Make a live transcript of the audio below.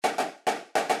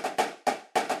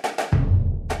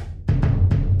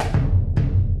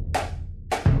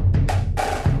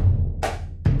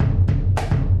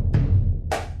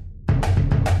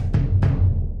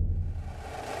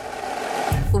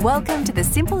Welcome to the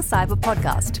Simple Cyber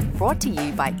Podcast, brought to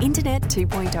you by Internet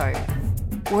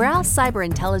 2.0, where our cyber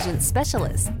intelligence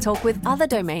specialists talk with other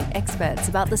domain experts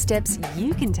about the steps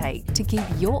you can take to keep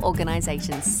your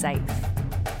organisation safe.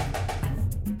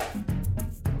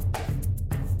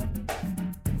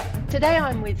 Today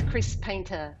I'm with Chris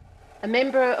Painter, a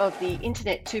member of the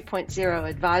Internet 2.0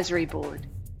 Advisory Board.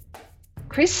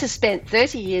 Chris has spent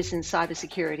 30 years in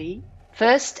cybersecurity,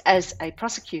 first as a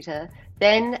prosecutor,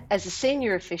 then as a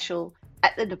senior official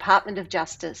at the Department of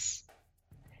Justice.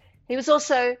 He was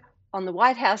also on the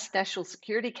White House National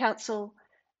Security Council,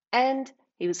 and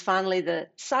he was finally the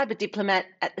cyber diplomat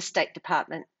at the State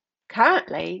Department.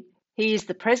 Currently, he is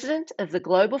the president of the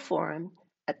Global Forum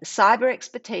at the Cyber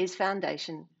Expertise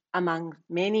Foundation, among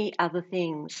many other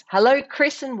things. Hello,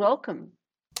 Chris, and welcome.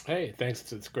 Hey,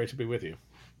 thanks. It's great to be with you.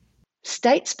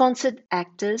 State-sponsored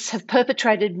actors have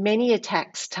perpetrated many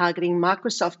attacks targeting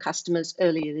Microsoft customers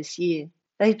earlier this year.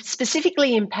 They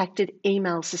specifically impacted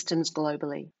email systems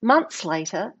globally. Months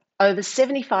later, over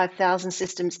 75,000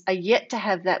 systems are yet to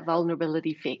have that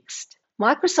vulnerability fixed.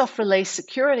 Microsoft released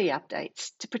security updates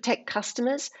to protect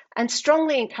customers and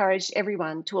strongly encouraged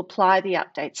everyone to apply the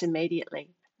updates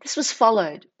immediately. This was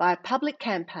followed by a public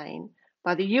campaign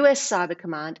by the US Cyber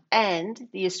Command and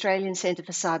the Australian Centre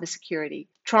for Cybersecurity,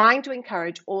 trying to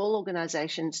encourage all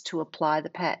organisations to apply the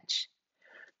patch.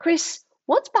 Chris,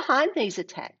 what's behind these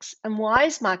attacks and why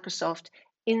is Microsoft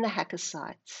in the hackers'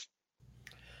 sights?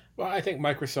 Well, I think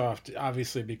Microsoft,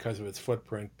 obviously because of its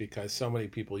footprint, because so many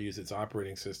people use its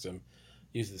operating system,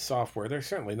 use the software, they're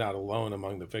certainly not alone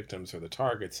among the victims or the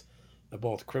targets of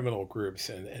both criminal groups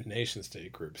and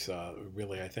nation-state groups.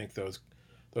 Really, I think those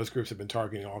groups have been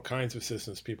targeting all kinds of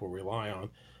systems people rely on.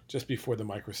 Just before the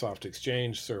Microsoft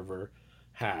Exchange server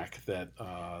hack that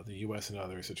the US and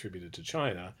others attributed to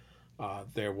China,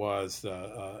 there was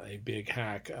a big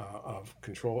hack of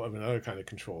another kind of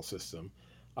control system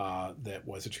that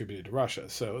was attributed to Russia.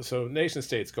 So nation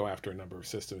states go after a number of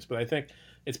systems, but I think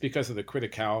it's because of the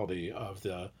criticality of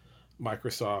the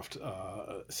Microsoft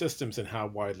systems and how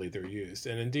widely they're used.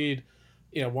 And indeed,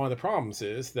 one of the problems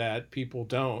is that people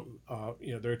don't,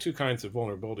 there are two kinds of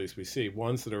vulnerabilities we see.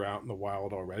 Ones that are out in the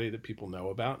wild already that people know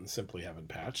about and simply haven't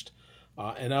patched,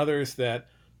 and others that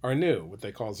are new, what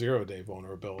they call zero-day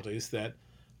vulnerabilities that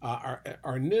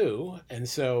are new, and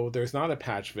so there's not a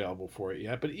patch available for it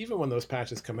yet. But even when those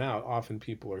patches come out, often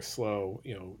people are slow,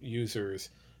 users,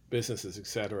 businesses, et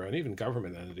cetera, and even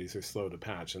government entities are slow to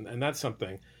patch. And that's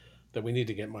something that we need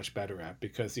to get much better at,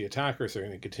 because the attackers are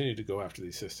going to continue to go after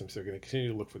these systems. They're going to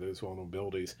continue to look for those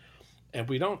vulnerabilities. And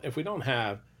if we don't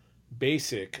have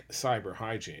basic cyber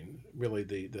hygiene, really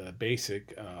the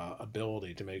basic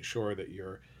ability to make sure that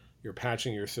you're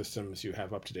patching your systems, you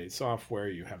have up-to-date software,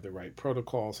 you have the right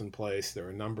protocols in place. There are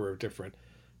a number of different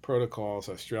protocols.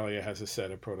 Australia has a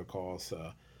set of protocols.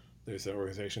 There's an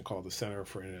organization called the Center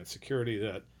for Internet Security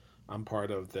that I'm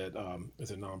part of that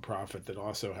is a nonprofit that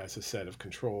also has a set of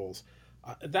controls.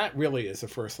 That really is the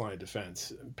first line of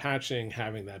defense. Patching,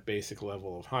 having that basic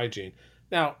level of hygiene.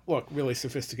 Now, look, really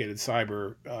sophisticated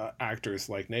cyber actors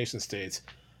like nation states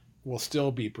will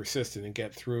still be persistent and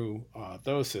get through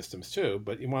those systems too,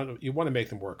 but you want to make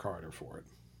them work harder for it.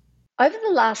 Over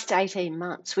the last 18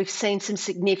 months, we've seen some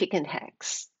significant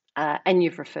hacks, and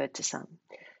you've referred to some.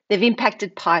 They've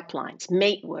impacted pipelines,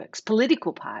 meatworks,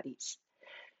 political parties.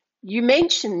 You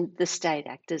mentioned the state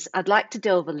actors. I'd like to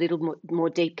delve a little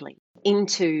more deeply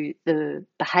into the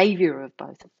behaviour of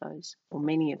both of those, or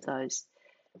many of those.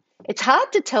 It's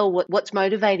hard to tell what's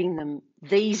motivating them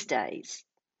these days.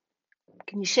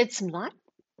 Can you shed some light?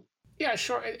 Yeah,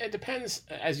 sure. It depends,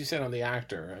 as you said, on the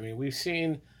actor. I mean, we've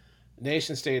seen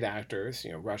nation-state actors,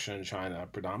 Russia and China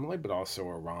predominantly, but also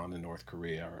Iran and North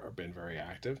Korea have been very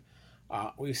active.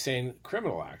 We've seen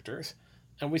criminal actors.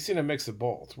 And we've seen a mix of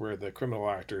both, where the criminal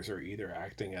actors are either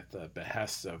acting at the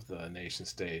behest of the nation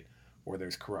state or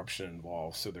there's corruption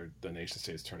involved, so the nation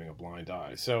state's turning a blind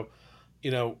eye. So,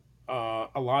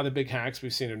 a lot of big hacks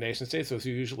we've seen in nation states, those are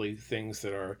usually things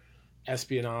that are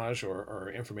espionage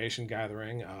or information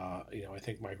gathering. I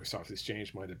think Microsoft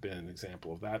Exchange might have been an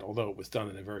example of that, although it was done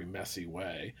in a very messy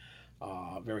way,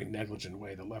 very negligent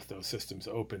way that left those systems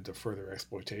open to further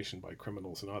exploitation by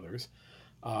criminals and others.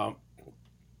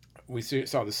 We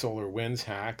saw the SolarWinds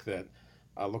hack that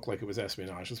looked like it was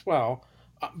espionage as well.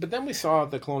 But then we saw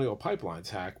the Colonial Pipelines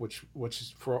hack, which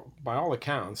by all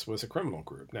accounts, was a criminal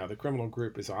group. Now, the criminal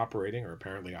group is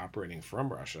apparently operating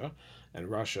from Russia, and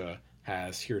Russia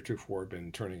has heretofore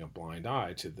been turning a blind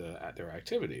eye to their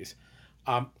activities.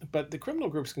 But the criminal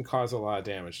groups can cause a lot of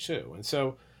damage too. And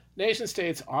so Nation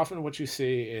states, often what you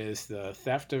see is the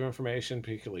theft of information,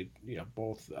 particularly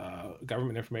both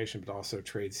government information, but also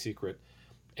trade secret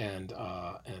and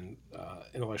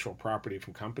intellectual property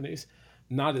from companies.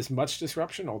 Not as much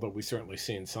disruption, although we've certainly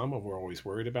seen some, and we're always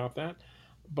worried about that.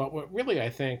 But what really I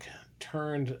think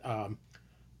turned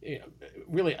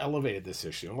really elevated this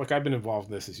issue. And look, I've been involved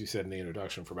in this, as you said in the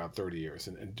introduction, for about 30 years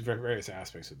and various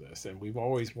aspects of this. And we've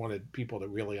always wanted people to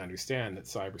really understand that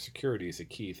cybersecurity is a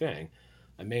key thing,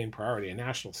 a main priority, a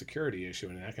national security issue,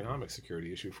 and an economic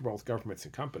security issue for both governments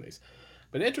and companies.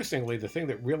 But interestingly, the thing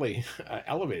that really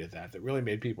elevated that really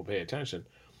made people pay attention,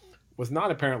 was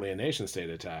not apparently a nation state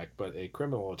attack, but a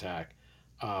criminal attack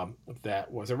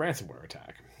that was a ransomware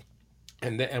attack.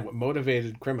 And what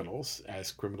motivated criminals,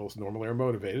 as criminals normally are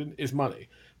motivated, is money.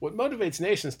 What motivates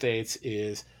nation states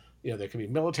is, there could be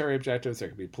military objectives, there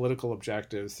could be political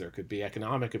objectives, there could be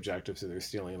economic objectives if they're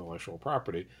stealing intellectual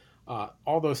property.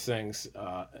 All those things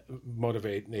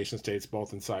motivate nation states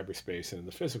both in cyberspace and in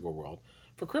the physical world.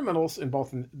 For criminals in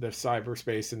both the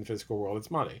cyberspace and the physical world,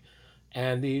 it's money.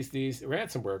 And these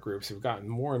ransomware groups have gotten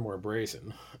more and more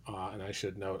brazen. And I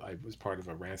should note, I was part of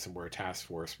a ransomware task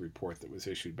force report that was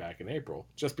issued back in April,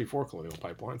 just before Colonial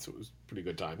Pipeline, so it was pretty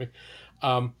good timing.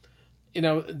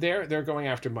 They're going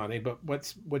after money, but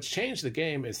what's changed the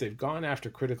game is they've gone after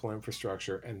critical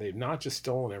infrastructure, and they've not just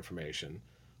stolen information,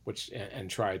 and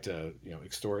tried to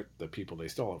extort the people they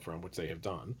stole it from, which they have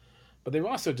done, but they've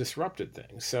also disrupted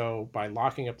things. So by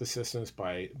locking up the systems,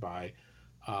 by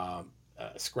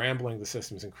scrambling the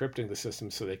systems, encrypting the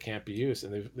systems so they can't be used.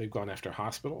 And they've gone after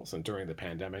hospitals, and during the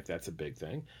pandemic, that's a big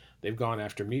thing. They've gone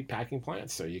after meat packing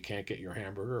plants, so you can't get your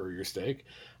hamburger or your steak.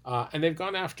 And they've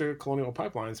gone after Colonial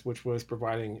Pipelines, which was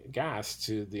providing gas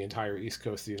to the entire east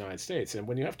coast of the United States. And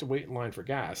when you have to wait in line for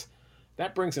gas,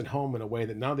 that brings it home in a way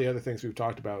that none of the other things we've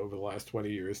talked about over the last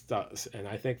 20 years does. And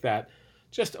I think that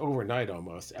just overnight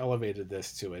almost elevated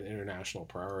this to an international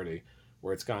priority,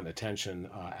 where it's gotten attention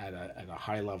at a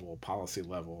high level, policy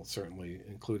level, certainly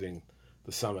including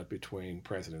the summit between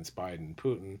Presidents Biden and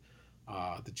Putin,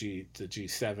 the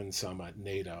G7 summit,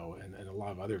 NATO, and a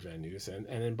lot of other venues, and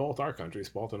in both our countries,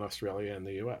 both in Australia and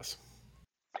the US.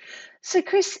 So,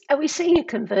 Chris, are we seeing a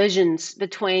convergence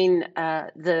between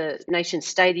the nation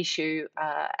state issue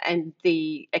and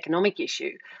the economic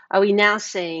issue? Are we now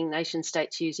seeing nation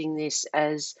states using this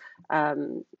as a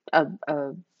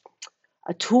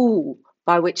tool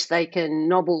by which they can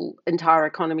nobble entire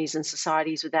economies and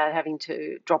societies without having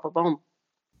to drop a bomb?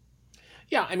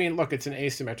 Yeah, I mean, look, it's an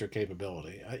asymmetric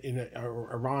capability.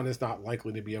 Iran is not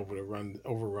likely to be able to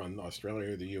overrun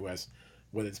Australia or the U.S.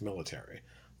 with its military,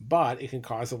 but it can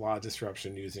cause a lot of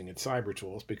disruption using its cyber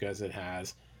tools because it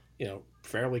has,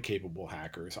 fairly capable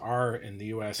hackers. In the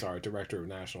U.S., our Director of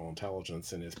National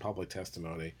Intelligence, in his public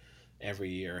testimony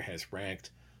every year, has ranked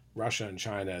Russia and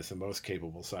China as the most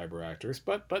capable cyber actors,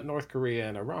 but North Korea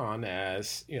and Iran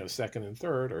as second and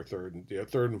third, or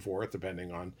third and fourth,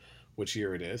 depending on which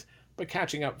year it is, but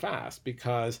catching up fast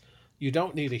because you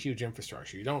don't need a huge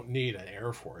infrastructure. You don't need an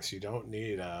air force. You don't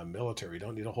need a military. You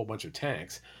don't need a whole bunch of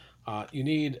tanks. You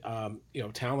need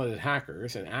talented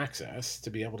hackers and access to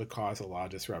be able to cause a lot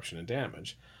of disruption and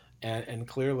damage. And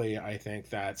clearly, I think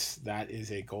that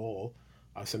is a goal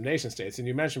of some nation states. And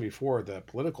you mentioned before the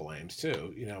political aims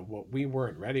too. What we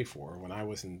weren't ready for when I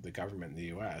was in the government in the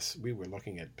U.S., we were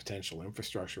looking at potential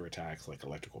infrastructure attacks like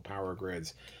electrical power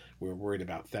grids. We were worried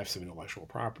about thefts of intellectual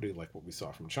property like what we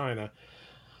saw from China.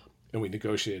 And we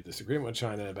negotiated this agreement with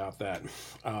China about that.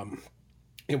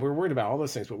 And we're worried about all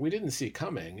those things. What we didn't see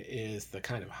coming is the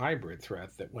kind of hybrid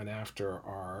threat that went after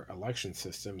our election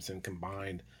systems and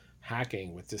combined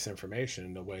hacking with disinformation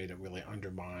in a way that really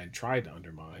tried to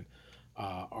undermine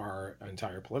our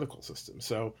entire political system.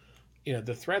 So,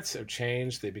 the threats have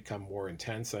changed. They become more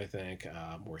intense, I think,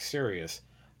 more serious.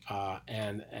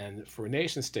 And for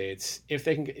nation states, if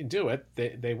they can do it,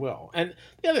 they will. And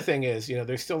the other thing is,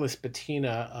 there's still this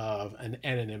patina of an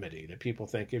anonymity that people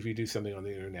think if you do something on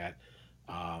the internet,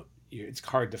 it's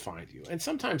hard to find you. And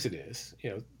sometimes it is.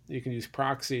 You can use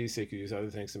proxies, you can use other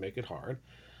things to make it hard.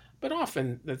 But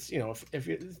often that's,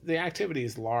 if the activity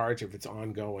is large, if it's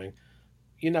ongoing,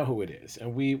 you know who it is.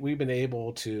 And we've been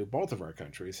able to, both of our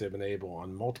countries have been able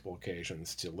on multiple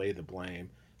occasions to lay the blame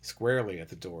squarely at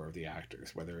the door of the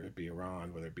actors, whether it be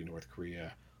Iran, whether it be North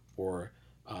Korea, or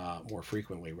more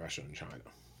frequently Russia and China.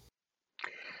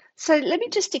 So let me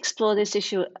just explore this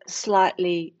issue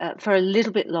slightly for a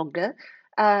little bit longer.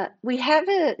 We have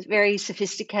a very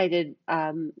sophisticated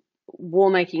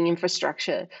war-making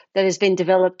infrastructure that has been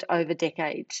developed over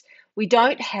decades. We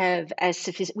don't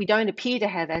appear to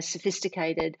have as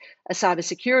sophisticated a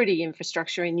cybersecurity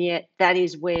infrastructure, and yet that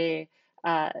is where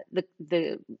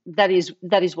that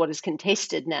is what is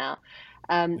contested now.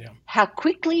 How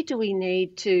quickly do we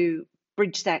need to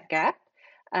bridge that gap?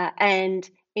 And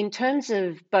in terms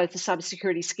of both the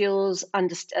cybersecurity skills,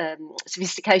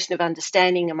 sophistication of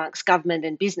understanding amongst government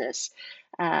and business,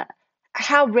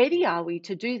 how ready are we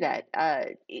to do that?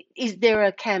 Is there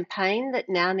a campaign that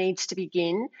now needs to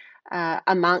begin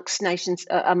amongst nations,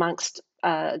 amongst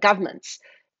governments,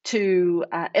 to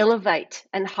elevate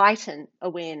and heighten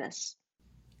awareness?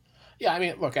 Yeah, I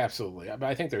mean, look, absolutely.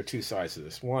 I think there are two sides to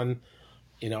this. One,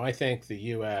 I think the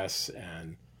U.S.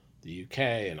 and the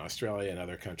U.K. and Australia and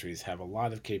other countries have a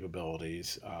lot of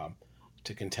capabilities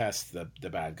to contest the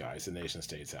bad guys, the nation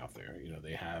states out there.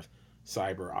 They have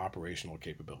cyber operational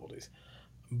capabilities.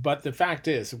 But the fact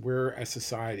is, we're as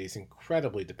societies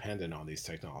incredibly dependent on these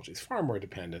technologies, far more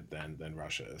dependent than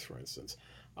Russia is, for instance,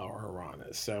 or Iran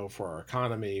is. So for our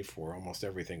economy, for almost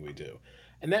everything we do.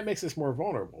 And that makes us more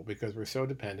vulnerable because we're so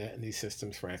dependent and these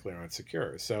systems, frankly, aren't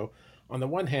secure. So on the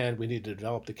one hand, we need to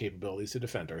develop the capabilities to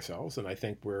defend ourselves, and I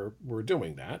think we're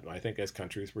doing that. I think as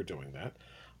countries, we're doing that.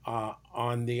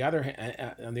 On the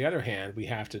other hand, we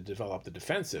have to develop the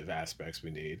defensive aspects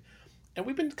we need. And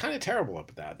we've been kind of terrible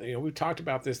at that. We've talked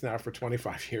about this now for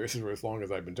 25 years, or as long as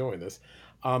I've been doing this.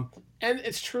 And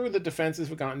it's true the defenses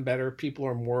have gotten better. People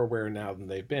are more aware now than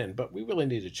they've been. But we really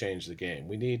need to change the game.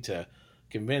 We need to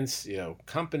convince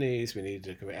companies. We need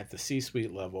to, at the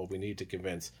C-suite level, we need to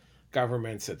convince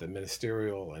governments at the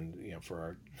ministerial and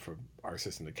for our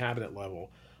system, the cabinet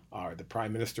level, or the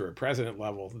prime minister or president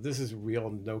level. This is a real,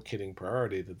 no kidding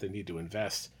priority that they need to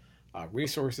invest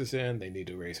resources in. They need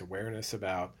to raise awareness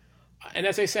about. And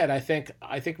as I said, I think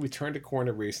we turned a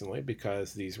corner recently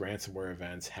because these ransomware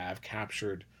events have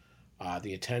captured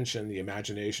the attention, the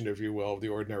imagination, if you will, of the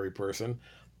ordinary person.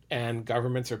 And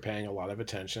governments are paying a lot of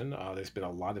attention. There's been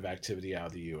a lot of activity out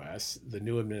of the U.S. The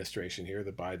new administration here,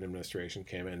 the Biden administration,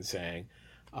 came in saying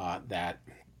that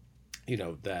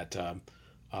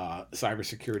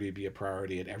cybersecurity be a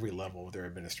priority at every level of their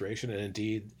administration. And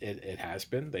indeed, it has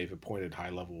been. They've appointed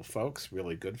high-level folks,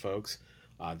 really good folks.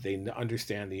 They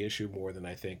understand the issue more than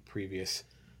I think previous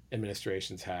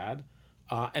administrations had,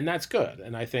 and that's good.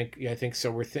 And I think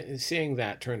so. We're seeing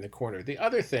that turn the corner. The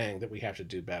other thing that we have to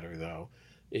do better, though,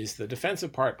 is the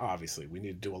defensive part. Obviously, we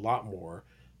need to do a lot more,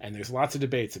 and there's lots of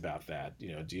debates about that.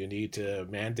 Do you need to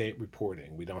mandate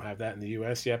reporting? We don't have that in the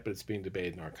U.S. yet, but it's being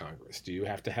debated in our Congress. Do you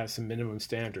have to have some minimum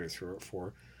standards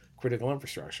for critical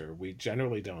infrastructure? We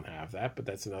generally don't have that, but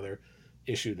that's another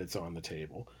issue that's on the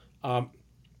table.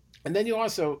 And then you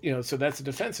also, so that's the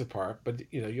defensive part, but,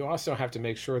 you also have to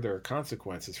make sure there are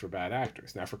consequences for bad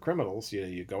actors. Now, for criminals,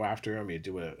 you go after them, you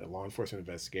do a law enforcement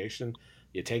investigation,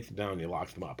 you take them down, you lock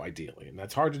them up, ideally. And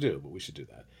that's hard to do, but we should do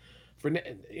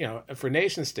that. For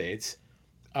nation states,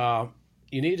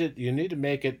 you need to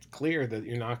make it clear that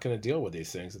you're not going to deal with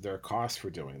these things, that there are costs for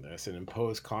doing this, and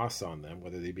impose costs on them,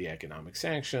 whether they be economic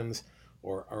sanctions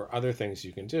or other things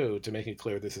you can do to make it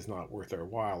clear this is not worth their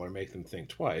while or make them think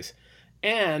twice.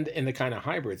 And in the kind of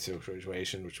hybrid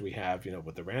situation which we have,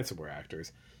 with the ransomware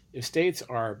actors, if states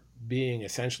are being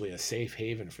essentially a safe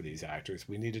haven for these actors,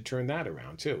 we need to turn that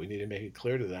around too. We need to make it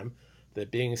clear to them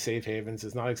that being safe havens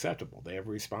is not acceptable. They have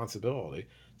a responsibility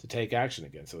to take action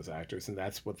against those actors, and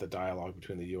that's what the dialogue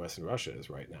between the U.S. and Russia is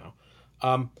right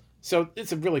now. So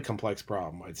it's a really complex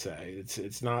problem, I'd say.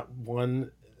 It's not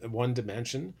one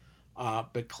dimension,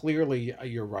 but clearly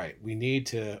you're right. We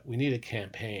need a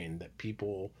campaign that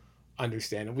people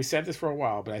understand. And we said this for a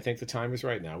while, but I think the time is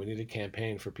right now. We need a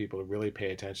campaign for people to really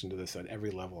pay attention to this at every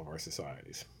level of our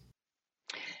societies.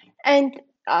 And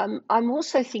I'm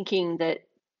also thinking that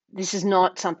this is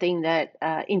not something that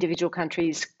individual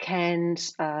countries can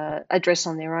address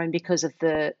on their own because of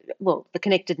the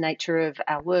connected nature of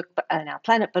our work and our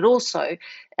planet, but also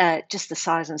just the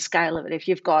size and scale of it. If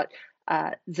you've got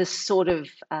the sort of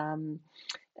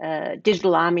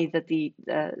digital army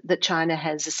that China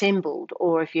has assembled,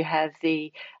 or if you have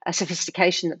the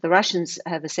sophistication that the Russians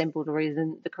have assembled, or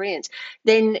even the Koreans,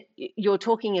 then you're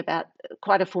talking about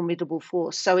quite a formidable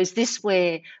force. So is this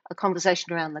where a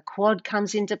conversation around the Quad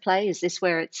comes into play? Is this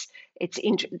where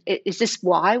is this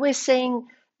why we're seeing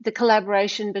the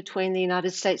collaboration between the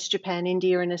United States, Japan,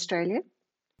 India, and Australia?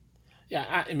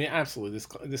 Yeah, I mean, absolutely.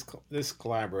 This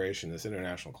collaboration, this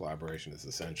international collaboration, is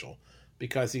essential.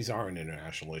 Because these aren't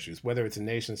international issues, whether it's a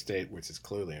nation state, which is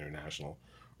clearly international,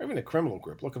 or even a criminal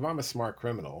group. Look, if I'm a smart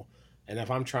criminal, and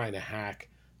if I'm trying to hack,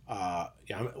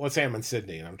 let's say I'm in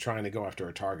Sydney, and I'm trying to go after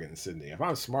a target in Sydney. If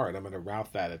I'm smart, I'm going to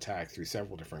route that attack through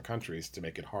several different countries to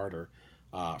make it harder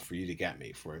for you to get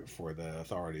me, for the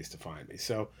authorities to find me.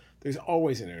 So there's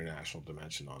always an international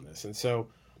dimension on this. And so,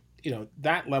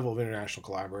 that level of international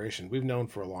collaboration we've known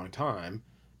for a long time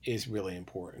is really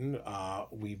important.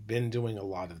 We've been doing a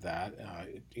lot of that,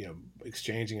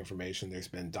 exchanging information. There's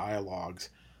been dialogues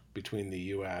between the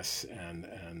U.S. and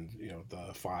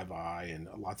the Five Eye and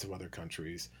lots of other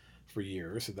countries for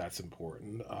years, so that's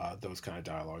important. Those kind of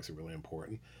dialogues are really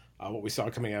important. What we saw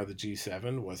coming out of the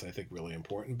G7 was, I think, really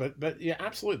important. But yeah,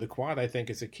 absolutely, the Quad, I think,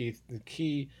 is a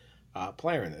key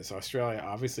player in this. Australia,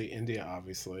 obviously, India,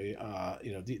 obviously.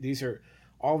 These are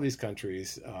all these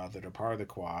countries that are part of the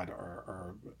Quad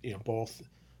are both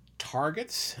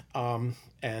targets, and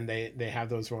they have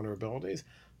those vulnerabilities,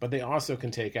 but they also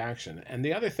can take action. And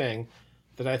the other thing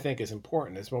that I think is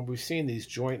important is when we've seen these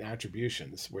joint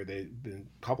attributions where they've been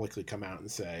publicly come out and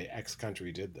say X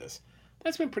country did this,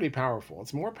 that's been pretty powerful.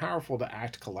 It's more powerful to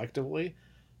act collectively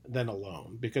than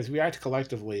alone, because we act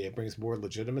collectively, it brings more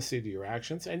legitimacy to your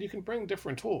actions, and you can bring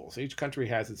different tools. Each country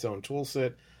has its own tool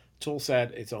set,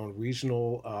 its own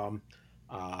regional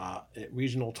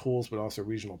tools, but also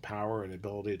regional power and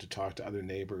ability to talk to other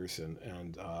neighbors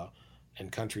and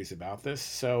countries about this.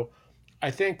 So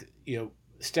I think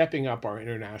stepping up our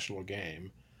international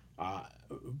game,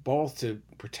 both to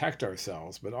protect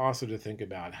ourselves, but also to think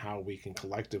about how we can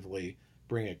collectively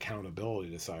bring accountability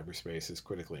to cyberspace is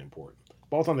critically important,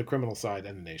 both on the criminal side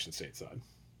and the nation state side.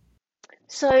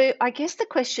 So I guess the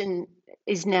question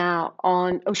is now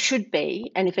on, or should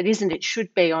be, and if it isn't, it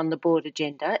should be on the board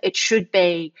agenda. It should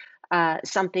be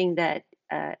something that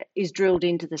is drilled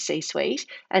into the C-suite,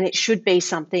 and it should be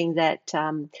something that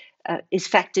is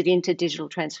factored into digital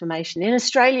transformation. In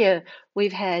Australia,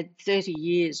 we've had 30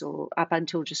 years, or up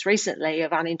until just recently,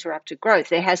 of uninterrupted growth.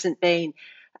 There hasn't been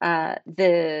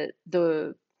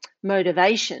the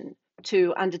motivation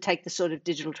to undertake the sort of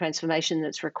digital transformation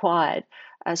that's required.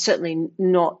 Certainly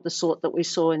not the sort that we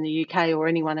saw in the UK or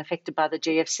anyone affected by the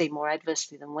GFC more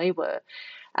adversely than we were.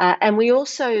 And we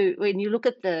also, when you look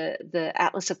at the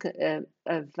Atlas of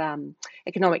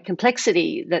Economic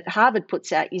Complexity that Harvard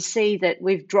puts out, you see that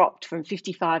we've dropped from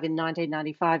 55 in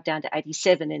 1995 down to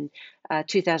 87 in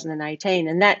 2018.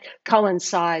 And that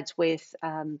coincides with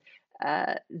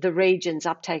the region's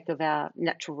uptake of our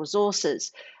natural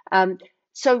resources.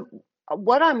 So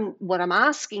what I'm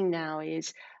asking now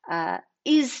is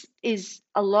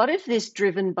a lot of this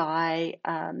driven by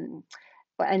and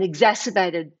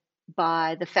exacerbated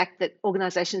by the fact that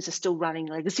organisations are still running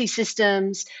legacy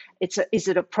systems? Is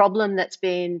it a problem that's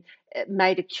been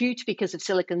made acute because of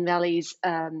Silicon Valley's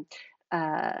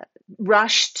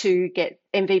rush to get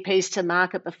MVPs to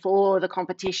market before the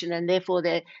competition, and therefore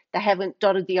they haven't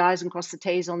dotted the I's and crossed the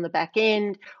T's on the back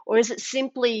end? Or is it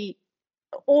simply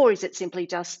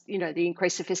just, the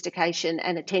increased sophistication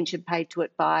and attention paid to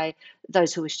it by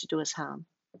those who wish to do us harm?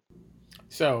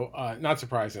 So, not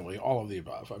surprisingly, all of the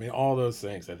above. I mean, all those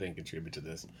things, I think, contribute to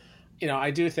this. I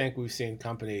do think we've seen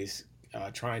companies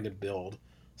trying to build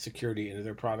security into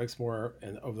their products more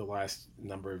and over the last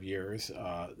number of years.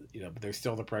 But there's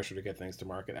still the pressure to get things to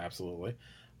market, absolutely.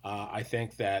 I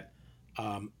think that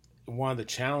one of the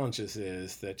challenges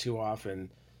is that too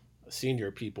often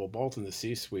senior people, both in the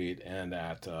C-suite and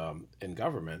in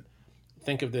government,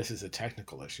 think of this as a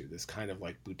technical issue, this kind of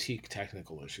like boutique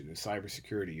technical issue. There's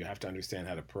cybersecurity. You have to understand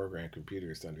how to program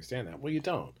computers to understand that. Well, you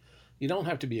don't. You don't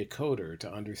have to be a coder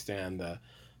to understand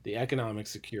the economic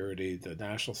security, the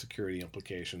national security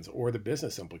implications, or the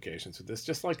business implications of this,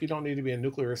 just like you don't need to be a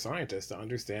nuclear scientist to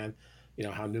understand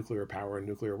how nuclear power and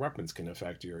nuclear weapons can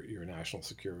affect your national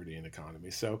security and economy.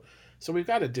 So we've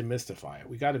got to demystify it.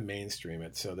 We've got to mainstream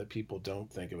it so that people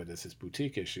don't think of it as this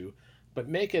boutique issue, but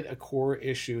make it a core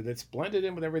issue that's blended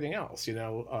in with everything else.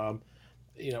 When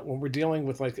we're dealing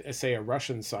with, like, say, a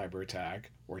Russian cyber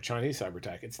attack or a Chinese cyber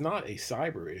attack, it's not a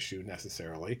cyber issue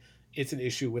necessarily. It's an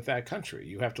issue with that country.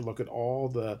 You have to look at all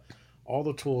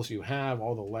the tools you have,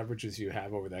 all the leverages you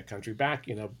have over that country. Back,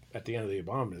 at the end of the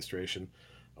Obama administration,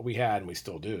 we had, and we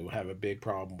still do, have a big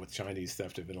problem with Chinese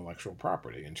theft of intellectual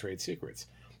property and trade secrets.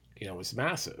 It was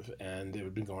massive, and it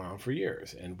had been going on for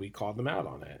years, and we called them out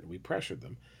on it, and we pressured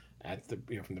them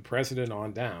from the president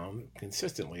on down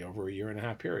consistently over a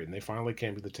 1.5-year period. And they finally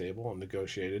came to the table and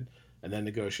negotiated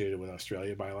with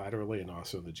Australia bilaterally and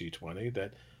also the G20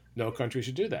 that no country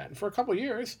should do that. And for a couple of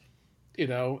years,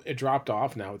 it dropped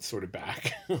off. Now it's sort of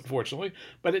back, unfortunately,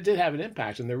 but it did have an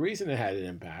impact. And the reason it had an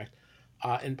impact,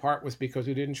 in part, was because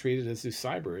we didn't treat it as this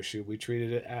cyber issue. We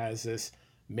treated it as this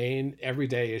main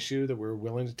everyday issue that we're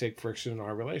willing to take friction in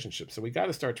our relationship. So we got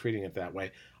to start treating it that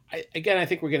way. I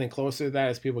think we're getting closer to that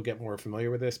as people get more familiar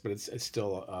with this, but it's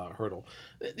still a hurdle.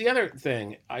 The other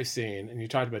thing I've seen, and you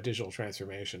talked about digital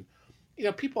transformation,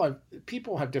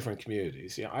 people have different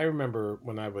communities. I remember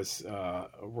when I was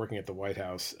working at the White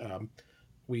House,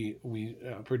 we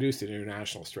produced an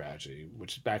international strategy,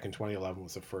 which back in 2011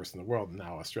 was the first in the world, and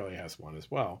now Australia has one as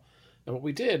well. And what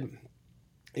we did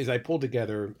is I pulled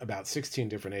together about 16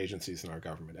 different agencies in our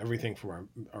government, everything from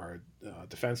our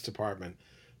Defense Department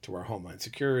to our Homeland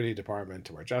Security Department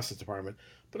to our Justice Department,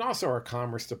 but also our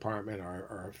Commerce Department,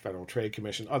 our Federal Trade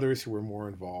Commission, others who were more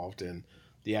involved in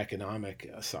the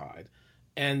economic side.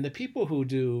 And the people who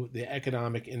do the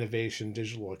economic innovation,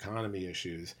 digital economy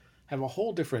issues have a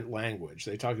whole different language.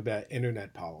 They talk about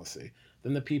internet policy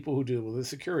than the people who deal with the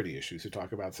security issues, who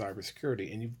talk about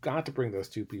cybersecurity. And you've got to bring those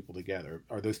two people together,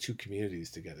 or those two communities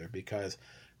together, because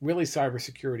really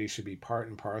cybersecurity should be part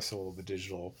and parcel of the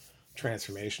digital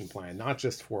transformation plan, not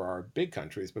just for our big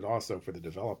countries, but also for the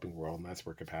developing world. And that's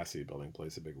where capacity building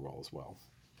plays a big role as well.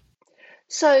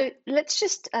 So let's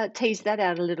just tease that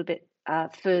out a little bit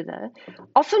further.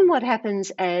 Often what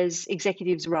happens as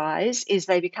executives rise is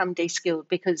they become de-skilled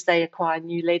because they acquire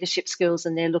new leadership skills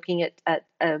and they're looking at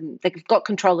they've got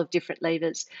control of different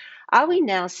levers. Are we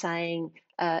now saying,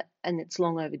 and it's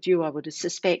long overdue, I would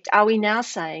suspect, are we now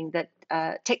saying that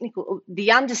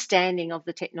the understanding of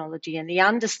the technology and the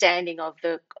understanding of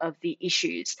the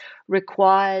issues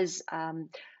requires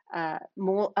a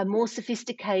more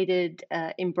sophisticated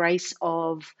embrace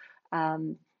of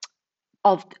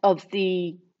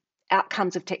the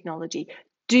outcomes of technology?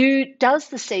 Does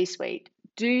the C-suite,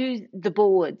 do the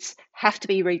boards have to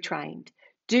be retrained?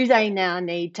 Do they now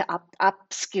need to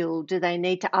upskill? Do they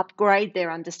need to upgrade their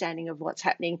understanding of what's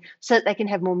happening so that they can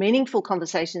have more meaningful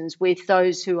conversations with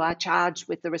those who are charged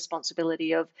with the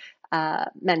responsibility of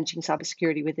managing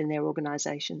cybersecurity within their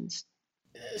organizations?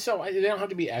 So they don't have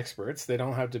to be experts. They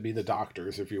don't have to be the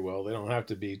doctors, if you will. They don't have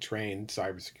to be trained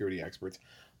cybersecurity experts,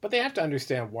 but they have to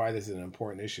understand why this is an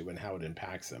important issue and how it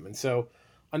impacts them. And so,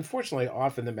 unfortunately,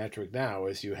 often the metric now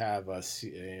is you have a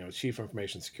chief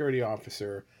information security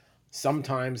officer.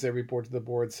 Sometimes they report to the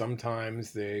board.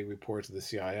 Sometimes they report to the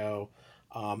CIO.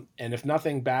 And if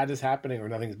nothing bad is happening or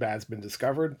nothing bad has been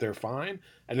discovered, they're fine.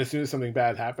 And as soon as something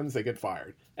bad happens, they get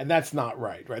fired. And that's not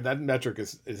right? That metric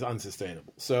is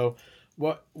unsustainable. So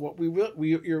what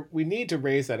we need to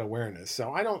raise that awareness.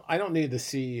 So I don't need the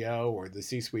CEO or the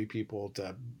C-suite people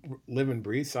to live and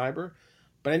breathe cyber,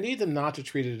 but I need them not to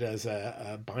treat it as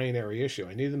a binary issue.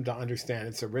 I need them to understand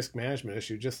it's a risk management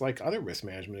issue, just like other risk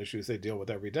management issues they deal with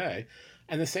every day.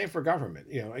 And the same for government.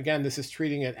 Again, this is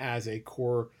treating it as a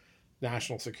core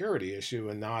national security issue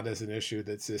and not as an issue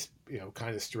that's this,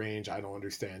 kind of strange, I don't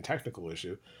understand technical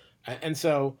issue. And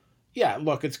so, yeah,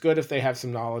 look, it's good if they have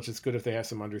some knowledge. It's good if they have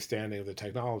some understanding of the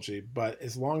technology. But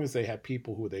as long as they have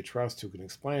people who they trust who can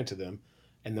explain it to them,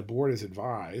 and the board is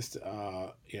advised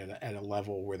at a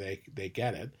level where they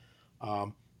get it,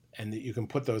 and that you can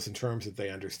put those in terms that they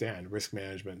understand, risk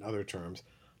management and other terms,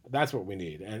 that's what we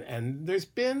need. And there's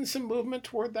been some movement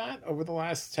toward that over the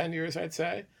last 10 years, I'd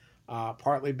say,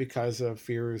 partly because of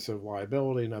fears of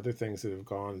liability and other things that have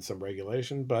gone in some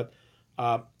regulation. But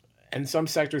and some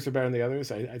sectors are better than the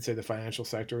others. I'd say the financial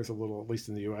sector is a little, at least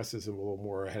in the U.S., is a little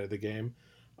more ahead of the game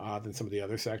than some of the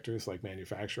other sectors like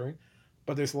manufacturing.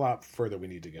 But there's a lot further we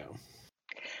need to go.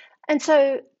 And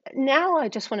so now I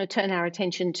just want to turn our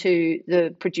attention to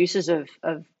the producers of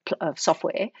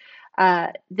software.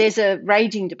 There's a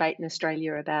raging debate in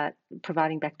Australia about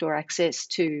providing backdoor access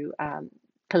to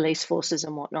police forces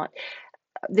and whatnot.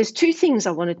 There's two things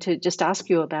I wanted to just ask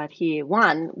you about here.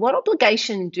 One, what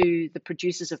obligation do the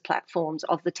producers of platforms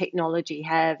of the technology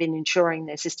have in ensuring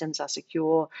their systems are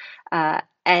secure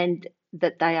and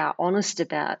that they are honest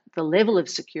about the level of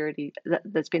security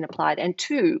that's been applied? And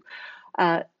two,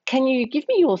 can you give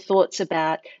me your thoughts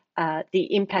about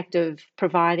the impact of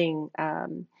providing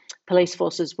police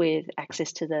forces with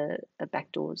access to the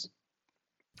backdoors?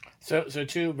 So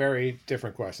two very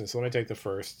different questions. So let me take the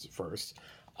first.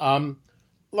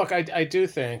 Look, I do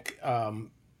think,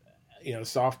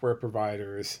 software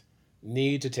providers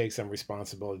need to take some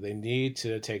responsibility. They need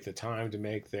to take the time to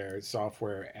make their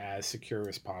software as secure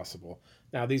as possible.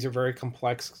 Now, these are very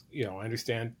complex, I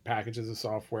understand packages of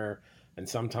software, and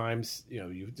sometimes,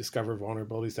 you discover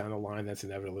vulnerabilities down the line. That's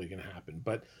inevitably going to happen.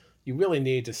 But you really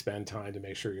need to spend time to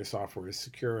make sure your software is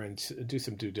secure and do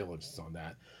some due diligence on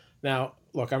that. Now,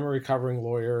 look, I'm a recovering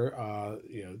lawyer.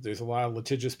 There's a lot of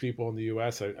litigious people in the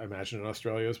U.S., I imagine in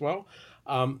Australia as well.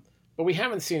 But we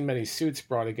haven't seen many suits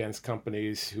brought against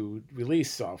companies who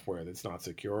release software that's not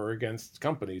secure, or against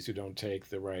companies who don't take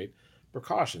the right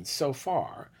precautions so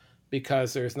far,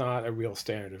 because there's not a real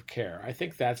standard of care. I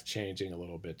think that's changing a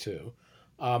little bit too.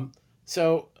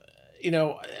 So,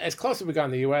 as close as we got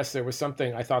in the U.S., there was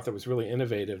something I thought that was really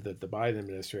innovative that the Biden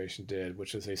administration did,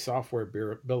 which is a software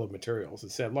bill of materials.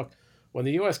 It said, look, when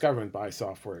the U.S. government buys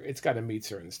software, it's got to meet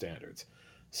certain standards.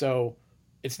 So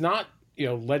it's not,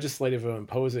 legislative of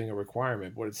imposing a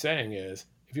requirement. What it's saying is,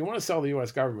 if you want to sell the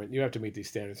U.S. government, you have to meet these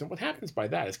standards. And what happens by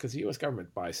that is because the U.S.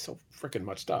 government buys so freaking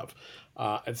much stuff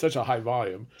at such a high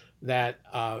volume that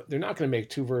they're not going to make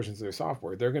two versions of their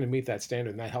software. They're going to meet that standard,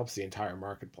 and that helps the entire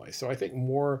marketplace. So I think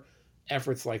more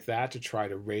efforts like that to try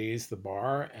to raise the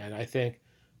bar. And I think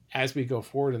as we go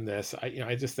forward in this,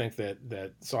 I just think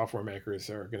that software makers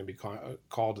are going to be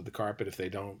called to the carpet if they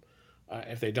don't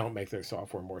make their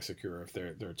software more secure, if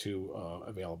they're too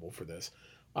available for this.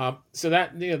 So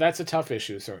that's a tough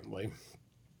issue, certainly.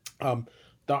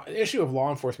 The issue of law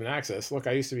enforcement access, look,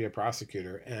 I used to be a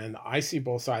prosecutor, and I see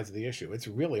both sides of the issue. It's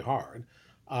really hard.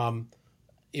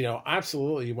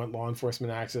 Absolutely, you want law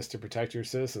enforcement access to protect your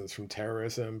citizens from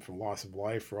terrorism, from loss of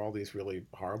life, for all these really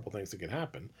horrible things that can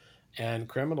happen. And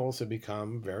criminals have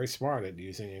become very smart at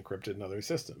using encrypted and other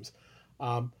systems.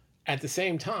 At the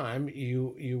same time,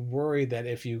 you worry that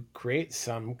if you create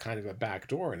some kind of a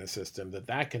backdoor in a system,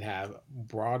 that could have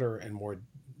broader and more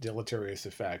deleterious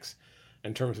effects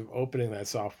in terms of opening that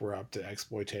software up to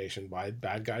exploitation by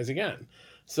bad guys again.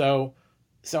 So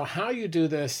how you do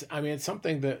this, it's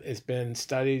something that has been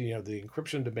studied. The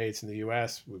encryption debates in the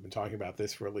U.S., we've been talking about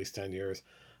this for at least 10 years.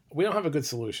 We don't have a good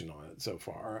solution on it so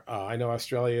far. I know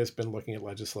Australia has been looking at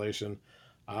legislation.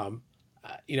 I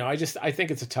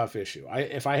think it's a tough issue.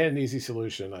 If I had an easy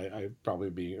solution, I'd probably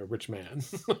be a rich man,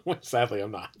 which sadly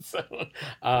I'm not.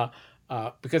 So,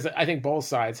 because I think both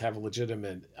sides have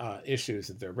legitimate issues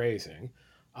that they're raising.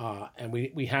 And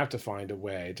we have to find a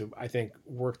way to, I think,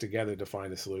 work together to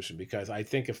find a solution. Because I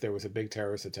think if there was a big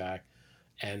terrorist attack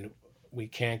and we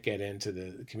can't get into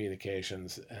the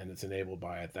communications and it's enabled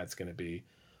by it, that's going to be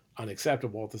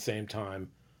unacceptable. At the same time,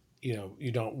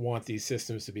 you don't want these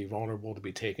systems to be vulnerable, to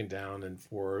be taken down, and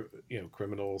for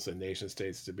criminals and nation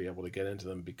states to be able to get into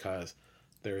them because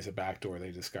there is a backdoor they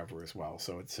discover as well.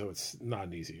 So it's not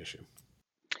an easy issue.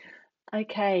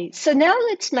 Okay, so now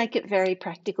let's make it very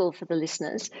practical for the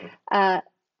listeners.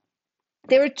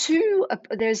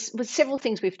 There's several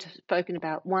things we've spoken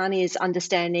about. One is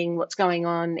understanding what's going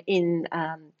on in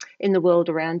the world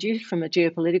around you from a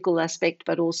geopolitical aspect,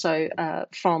 but also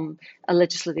from a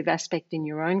legislative aspect in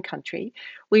your own country.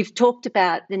 We've talked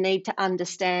about the need to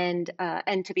understand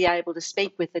and to be able to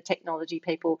speak with the technology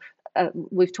people.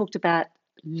 We've talked about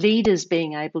leaders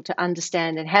being able to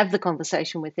understand and have the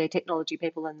conversation with their technology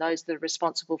people and those that are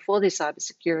responsible for their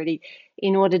cybersecurity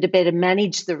in order to better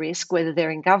manage the risk, whether they're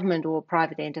in government or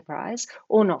private enterprise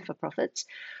or not-for-profits.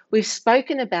 We've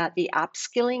spoken about the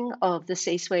upskilling of the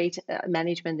C-suite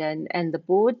management and the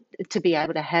board to be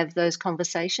able to have those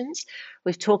conversations.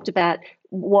 We've talked about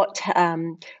what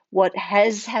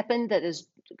has happened that has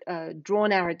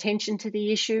drawn our attention to the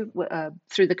issue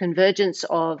through the convergence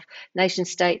of nation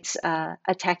states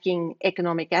attacking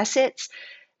economic assets.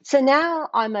 So now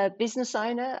I'm a business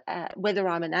owner, whether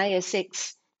I'm an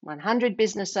ASX 100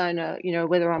 business owner,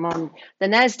 whether I'm on the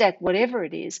NASDAQ, whatever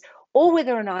it is, or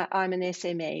whether or not I'm an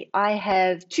SME, I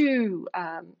have two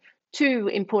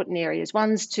important areas.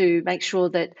 One's to make sure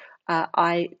that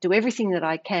I do everything that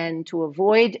I can to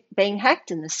avoid being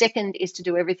hacked, and the second is to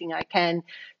do everything I can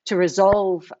to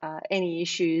resolve any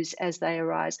issues as they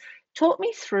arise. Talk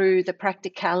me through the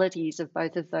practicalities of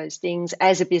both of those things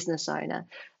as a business owner.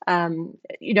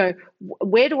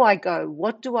 Where do I go?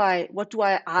 What do I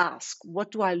ask?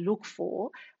 What do I look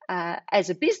for as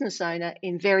a business owner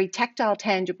in very tactile,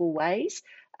 tangible ways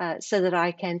so that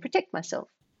I can protect myself?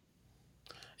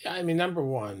 Yeah, number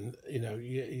one,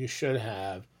 you should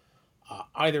have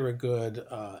either a good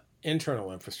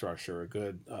internal infrastructure, a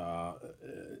good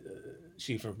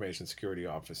chief information security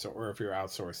officer, or if you're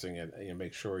outsourcing it,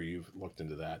 make sure you've looked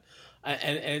into that.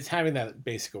 And it's having that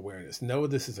basic awareness. Know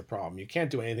this is a problem. You can't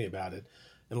do anything about it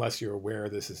unless you're aware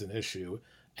this is an issue.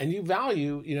 And you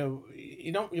value,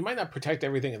 you might not protect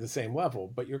everything at the same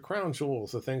level, but your crown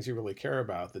jewels, the things you really care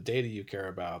about, the data you care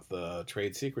about, the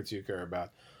trade secrets you care about,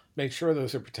 make sure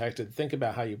those are protected. Think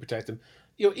about how you protect them.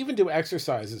 Even do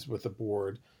exercises with the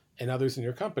board and others in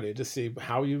your company to see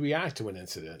how you react to an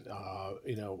incident.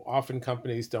 Often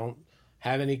companies don't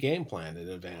have any game plan in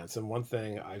advance. And one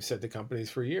thing I've said to companies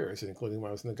for years, including when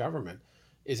I was in the government,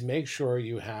 is make sure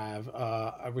you have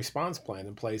a response plan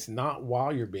in place, not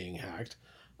while you're being hacked,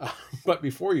 but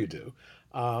before you do.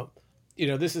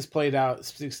 This has played out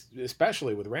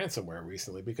especially with ransomware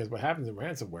recently, because what happens in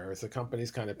ransomware is the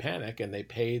companies kind of panic and they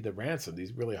pay the ransom,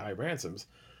 these really high ransoms,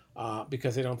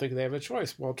 because they don't think they have a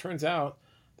choice. Well, it turns out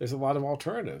there's a lot of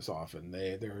alternatives. Often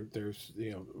there's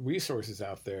resources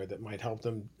out there that might help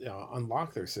them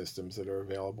unlock their systems that are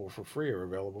available for free or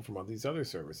available from all these other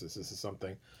services. This is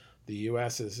something the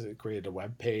U.S. has created a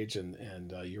web page, and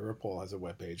Europol has a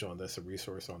web page on this, a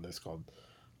resource on this called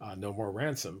No More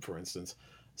Ransom, for instance.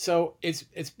 So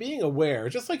it's being aware,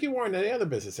 just like you are in any other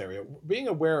business area, being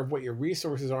aware of what your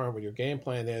resources are and what your game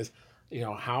plan is,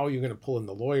 how you're going to pull in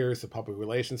the lawyers, the public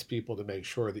relations people to make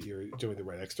sure that you're doing the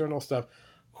right external stuff,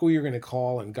 who you're going to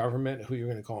call in government, who you're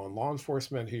going to call in law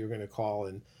enforcement, who you're going to call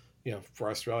in, for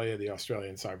Australia, the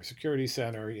Australian Cybersecurity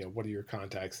Center, what are your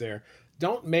contacts there?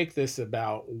 Don't make this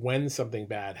about when something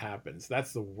bad happens.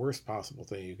 That's the worst possible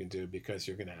thing you can do because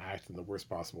you're going to act in the worst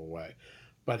possible way.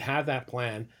 But have that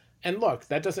plan. And look,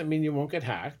 that doesn't mean you won't get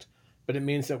hacked, but it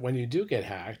means that when you do get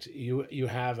hacked, you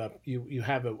have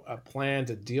a plan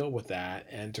to deal with that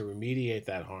and to remediate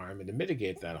that harm and to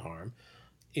mitigate that harm.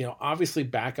 Obviously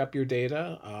back up your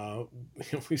data.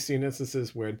 We've seen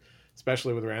instances where,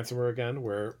 especially with ransomware again,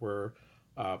 where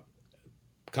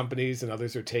companies and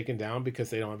others are taken down because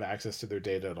they don't have access to their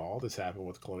data at all. This happened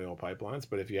with Colonial Pipelines,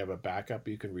 but if you have a backup,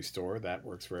 you can restore. That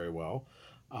works very well.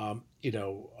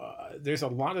 There's a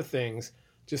lot of things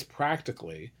just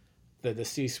practically that the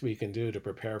C-suite can do to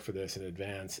prepare for this in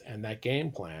advance. And that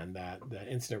game plan, that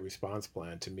incident response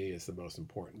plan, to me is the most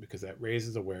important because that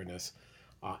raises awareness.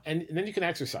 And then you can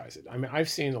exercise it. I mean, I've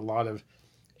seen a lot of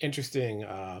interesting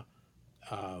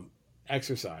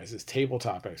exercises,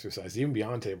 tabletop exercises, even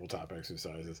beyond tabletop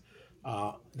exercises,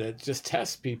 that just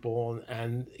test people.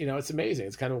 And it's amazing.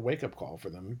 It's kind of a wake-up call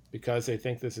for them because they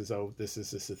think this is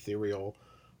this ethereal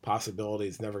possibility.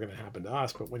 It's never going to happen to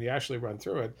us. But when you actually run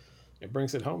through it, it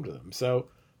brings it home to them. So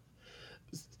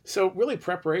really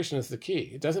preparation is the key.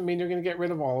 It doesn't mean you're going to get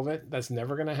rid of all of it. That's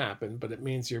never going to happen, but it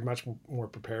means you're much more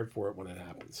prepared for it when it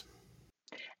happens.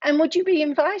 And would you be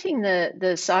inviting the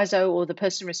CISO or the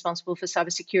person responsible for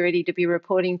cybersecurity to be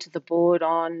reporting to the board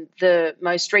on the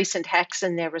most recent hacks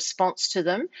and their response to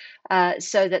them,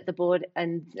 so that the board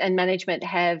and management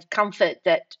have comfort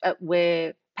that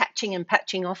we're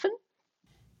patching often?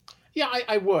 Yeah,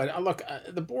 I would. Look,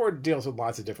 the board deals with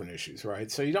lots of different issues, right?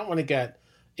 So you don't want to get,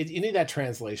 you need that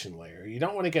translation layer. You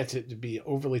don't want to get to be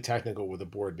overly technical with the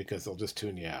board because they'll just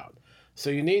tune you out. So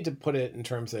you need to put it in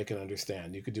terms they can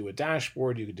understand. You could do a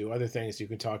dashboard, you could do other things. You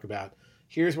can talk about,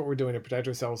 here's what we're doing to protect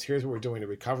ourselves, here's what we're doing to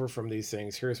recover from these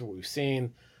things, here's what we've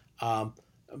seen.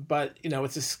 But,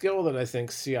 it's a skill that I think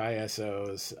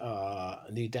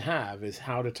CISOs need to have, is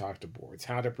how to talk to boards,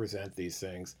 how to present these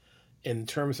things in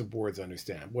terms of boards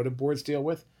understand. What do boards deal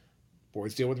with?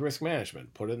 Boards deal with risk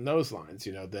management. Put it in those lines,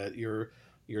 that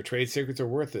your trade secrets are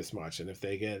worth this much. And if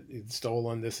they get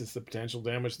stolen, this is the potential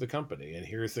damage to the company. And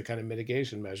here's the kind of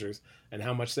mitigation measures and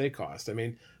how much they cost. I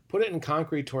mean, put it in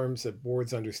concrete terms that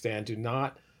boards understand. Do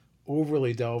not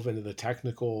overly delve into the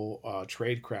technical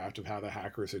tradecraft of how the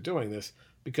hackers are doing this,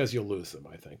 because you'll lose them,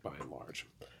 I think, by and large.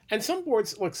 And some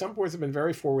boards have been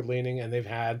very forward-leaning, and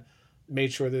they've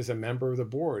made sure there's a member of the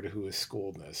board who is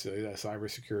schooled in this, a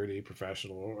cybersecurity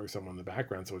professional or someone in the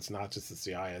background. So it's not just the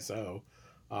CISO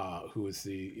who is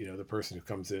the person who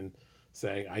comes in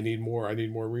saying, I need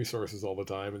more resources all the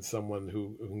time, and someone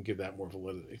who can give that more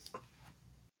validity.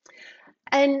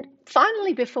 And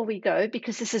finally, before we go,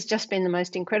 because this has just been the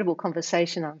most incredible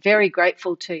conversation, I'm very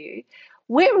grateful to you.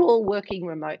 We're all working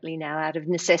remotely now out of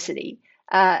necessity.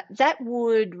 That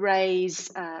would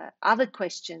raise other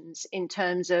questions in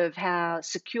terms of how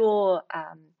secure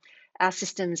our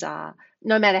systems are,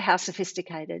 no matter how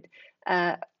sophisticated.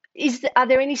 Are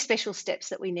there any special steps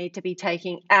that we need to be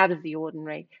taking out of the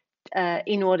ordinary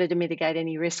in order to mitigate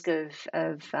any risk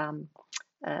of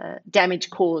damage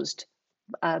caused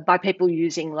by people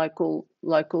using local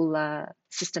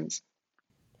systems?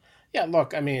 Yeah,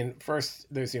 look, I mean, first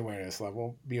there's the awareness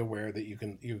level. Be aware that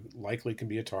you likely can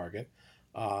be a target.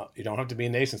 You don't have to be a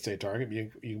nation state target, but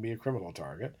you can be a criminal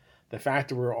target. The fact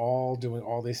that we're all doing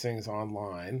all these things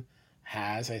online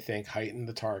has, I think, heightened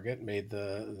the target, made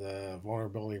the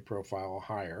vulnerability profile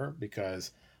higher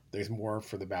because there's more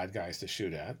for the bad guys to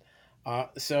shoot at.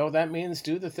 So that means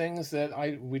do the things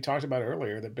that we talked about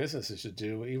earlier that businesses should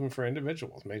do, even for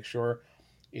individuals. Make sure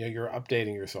you're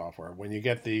updating your software. When you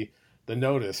get the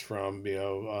notice from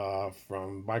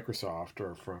from Microsoft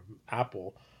or from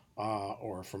Apple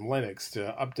or from Linux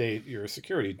to update your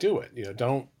security, do it.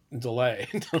 Don't delay.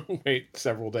 Don't wait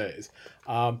several days.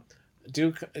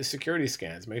 Do security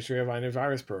scans. Make sure you have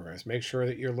antivirus programs. Make sure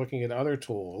that you're looking at other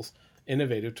tools,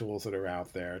 innovative tools that are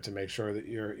out there to make sure that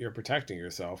you're protecting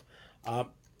yourself.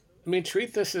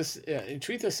 Treat this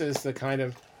as the kind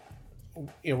of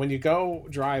when you go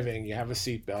driving, you have a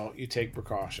seatbelt, you take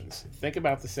precautions. Think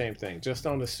about the same thing. Just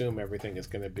don't assume everything is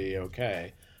going to be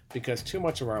okay, because too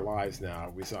much of our lives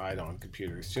now reside on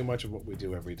computers. Too much of what we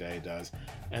do every day does.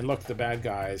 And look, the bad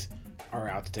guys are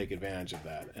out to take advantage of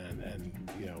that. And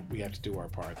we have to do our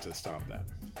part to stop that.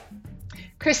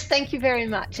 Chris, thank you very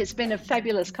much. It's been a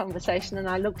fabulous conversation, and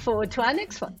I look forward to our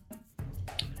next one.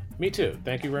 Me too.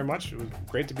 Thank you very much. It was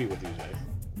great to be with you today.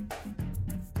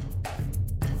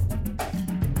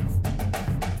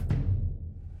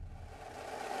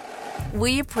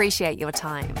 We appreciate your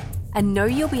time and know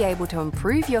you'll be able to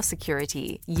improve your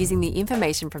security using the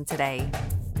information from today.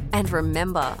 And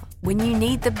remember, when you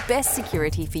need the best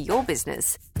security for your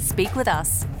business, speak with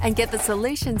us and get the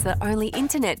solutions that only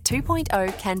Internet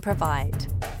 2.0 can provide.